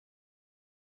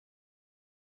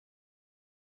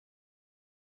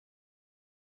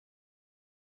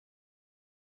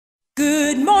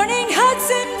Good morning,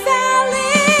 Hudson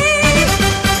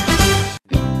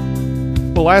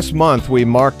Valley. Well, last month we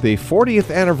marked the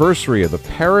 40th anniversary of the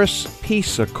Paris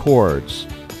Peace Accords.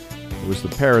 It was the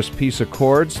Paris Peace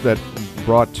Accords that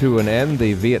brought to an end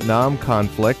the Vietnam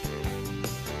conflict.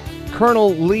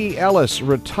 Colonel Lee Ellis,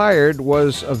 retired,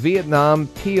 was a Vietnam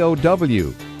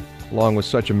POW, along with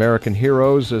such American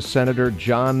heroes as Senator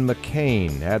John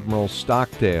McCain, Admiral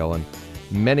Stockdale, and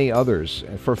many others.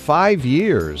 For 5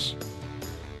 years,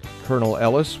 Colonel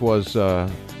Ellis was a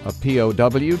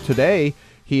POW. Today,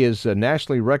 he is a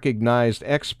nationally recognized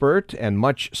expert and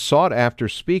much sought-after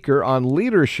speaker on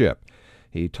leadership.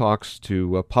 He talks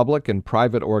to public and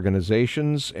private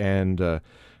organizations, and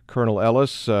Colonel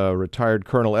Ellis, retired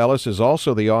Colonel Ellis, is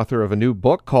also the author of a new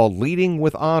book called Leading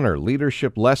with Honor,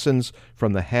 Leadership Lessons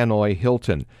from the Hanoi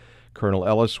Hilton. Colonel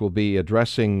Ellis will be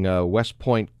addressing West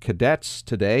Point cadets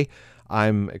today.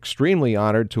 I'm extremely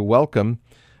honored to welcome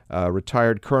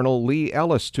retired Colonel Lee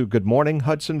Ellis to Good Morning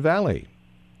Hudson Valley.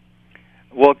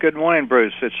 Well, good morning,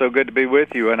 Bruce. It's so good to be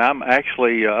with you. And I'm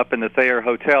actually up in the Thayer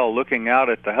Hotel looking out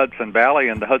at the Hudson Valley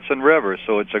and the Hudson River,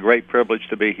 so it's a great privilege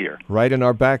to be here. Right in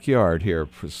our backyard here,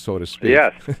 so to speak.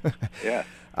 Yes, yes.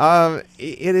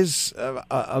 It is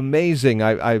amazing.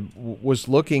 I was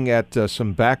looking at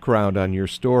some background on your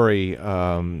story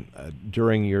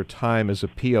during your time as a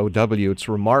POW. It's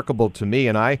remarkable to me,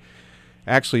 and I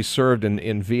actually served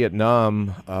in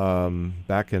Vietnam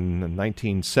back in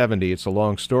 1970. It's a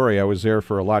long story. I was there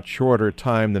for a lot shorter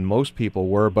time than most people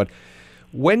were, but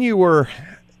when you were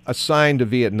assigned to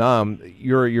Vietnam,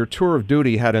 your tour of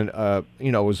duty had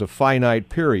was a finite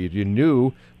period. You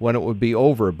knew when it would be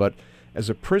over, but as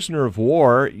a prisoner of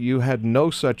war, you had no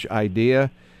such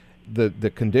idea.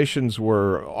 The conditions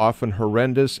were often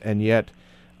horrendous, and yet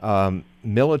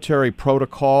military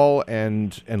protocol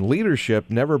and leadership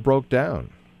never broke down.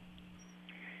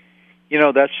 You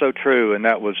know, that's so true, and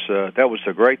that was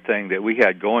a great thing that we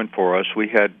had going for us. We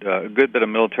had a good bit of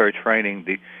military training.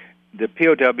 The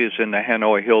POWs in the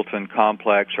Hanoi Hilton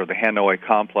complex, or the Hanoi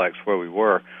complex where we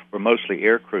were mostly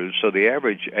air crews, so the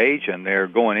average age in there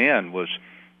going in was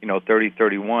 30,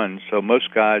 31. So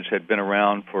most guys had been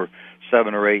around for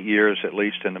 7 or 8 years at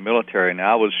least in the military.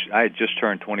 Now I had just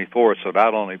turned 24, so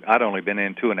I'd only been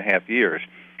in 2.5 years.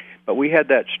 But we had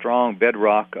that strong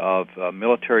bedrock of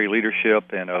military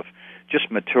leadership and of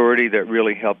just maturity that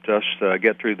really helped us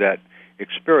get through that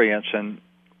experience. And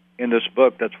in this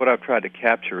book, that's what I've tried to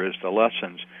capture, is the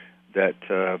lessons that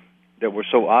were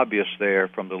so obvious there,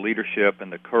 from the leadership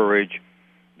and the courage,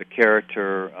 the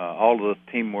character, all of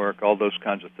the teamwork, all those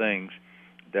kinds of things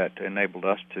that enabled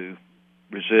us to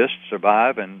resist,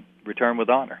 survive, and return with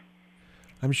honor.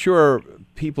 I'm sure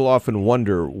people often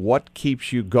wonder what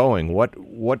keeps you going,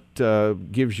 what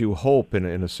gives you hope in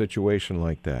a situation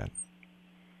like that.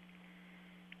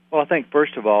 Well, I think,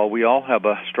 first of all, we all have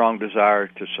a strong desire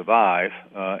to survive.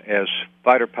 As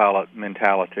fighter pilot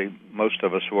mentality, most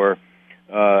of us were,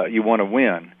 you want to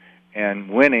win. And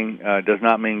winning does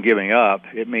not mean giving up.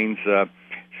 It means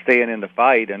staying in the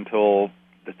fight until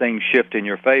the things shift in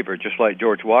your favor. Just like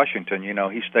George Washington,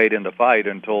 he stayed in the fight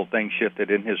until things shifted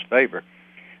in his favor.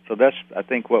 So that's, I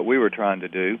think, what we were trying to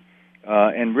do,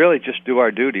 and really just do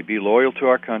our duty, be loyal to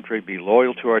our country, be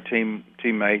loyal to our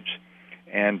teammates,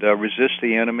 and resist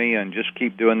the enemy, and just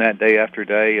keep doing that day after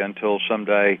day until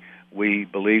someday we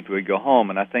believed we'd go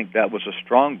home. And I think that was a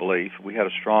strong belief. We had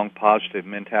a strong positive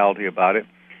mentality about it.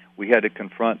 We had to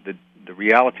confront the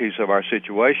realities of our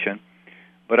situation,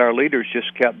 but our leaders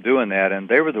just kept doing that, and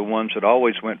they were the ones that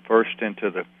always went first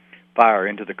into the fire,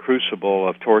 into the crucible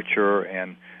of torture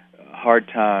and hard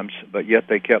times, but yet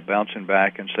they kept bouncing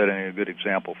back and setting a good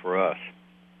example for us.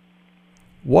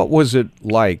 What was it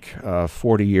like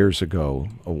 40 years ago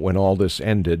when all this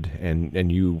ended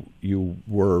and you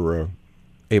were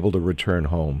able to return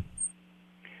home?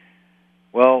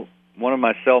 Well, one of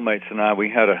my cellmates and I, we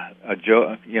had a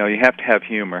joke. You have to have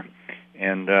humor,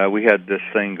 and we had this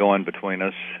thing going between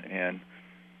us, and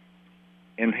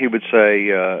he would say,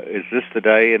 "Is this the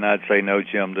day?" And I'd say, "No,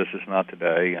 Jim, this is not the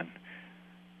day." And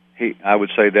I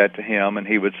would say that to him, and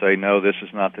he would say, "No, this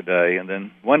is not the day." And then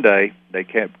one day they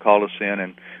called us in,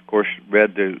 and of course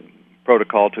read the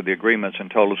protocol to the agreements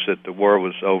and told us that the war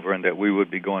was over and that we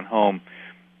would be going home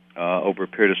over a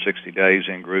period of 60 days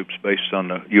in groups based on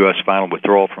the U.S. final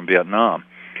withdrawal from Vietnam.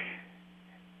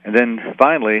 And then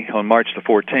finally, on March the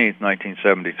 14th,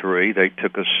 1973, they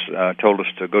told us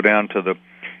to go down to the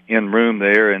in room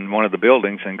there in one of the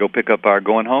buildings and go pick up our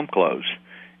going home clothes.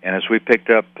 And as we picked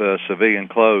up civilian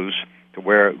clothes to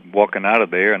wear walking out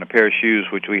of there, and a pair of shoes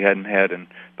which we hadn't had in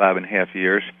 5.5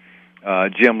 years,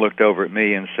 Jim looked over at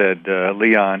me and said,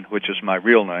 Leon, which is my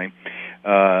real name,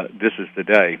 this is the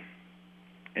day.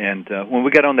 And when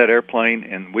we got on that airplane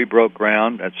and we broke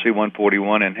ground at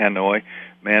C-141 in Hanoi,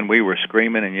 man, we were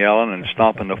screaming and yelling and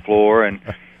stomping the floor, and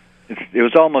it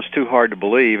was almost too hard to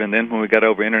believe. And then when we got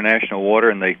over international water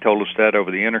and they told us that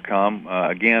over the intercom,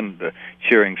 again, the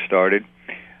cheering started.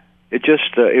 It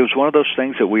was one of those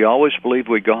things that we always believed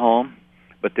we'd go home,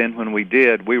 but then when we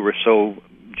did, we were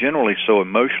generally so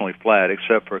emotionally flat,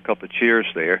 except for a couple of cheers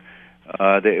there,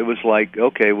 that it was like,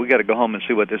 okay, we got to go home and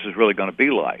see what this is really going to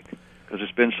be like, because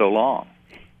it's been so long.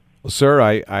 Well, sir,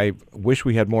 I wish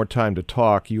we had more time to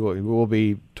talk. You will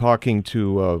be talking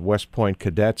to West Point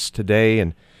cadets today,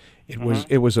 and it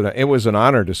was an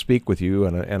honor to speak with you,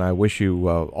 and I wish you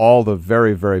all the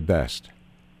very, very best.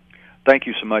 Thank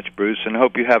you so much, Bruce, and I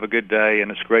hope you have a good day,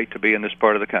 and it's great to be in this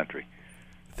part of the country.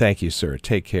 Thank you, sir.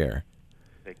 Take care.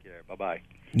 Take care. Bye-bye.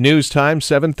 News time,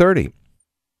 7:30.